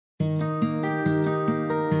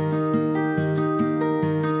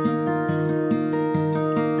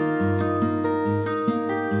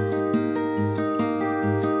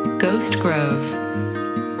Coast Grove.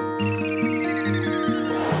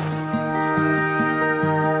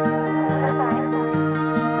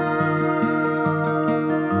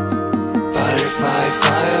 Butterfly,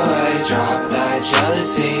 fly away, drop that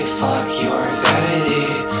jealousy, fuck your vanity,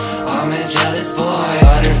 I'm a jealous boy.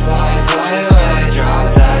 Butterfly, fly away, drop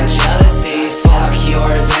that jealousy, fuck your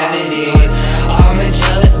vanity, I'm a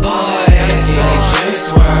jealous boy. If you like juice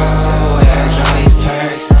world, when I draw these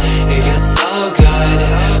perks, it feels so good,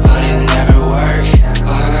 but it never work.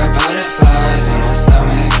 I got butterflies in my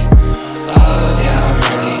stomach, oh yeah, I've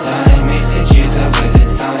really done it. Mix the juice up with the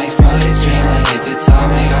tonic, smoke this green like it's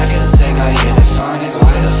atomic. I feel sick, I hear the phonics,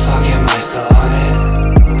 why the fuck am I still on it?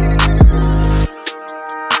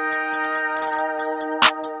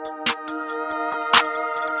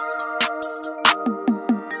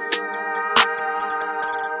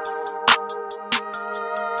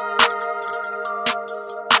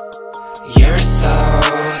 You're so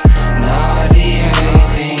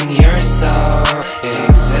nauseating, you're so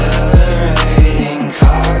exhilarating,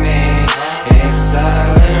 caught me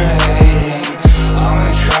accelerating. I'ma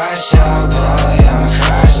crash out, boy, I'ma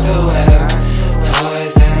crash the whip.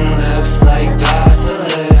 Poison lips like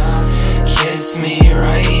basilisk, kiss me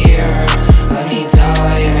right here, let me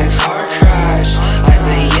die in a car crash. I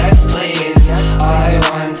say yes please, I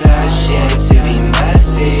want that shit to be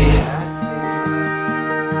messy.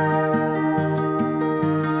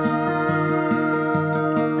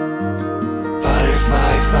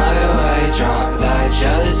 Butterfly, fly away, drop that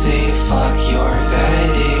jealousy, fuck your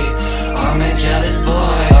vanity, I'm a jealous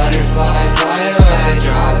boy. Butterfly, fly away,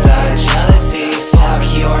 drop that jealousy, fuck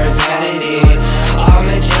your vanity, I'm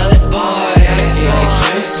a jealous boy.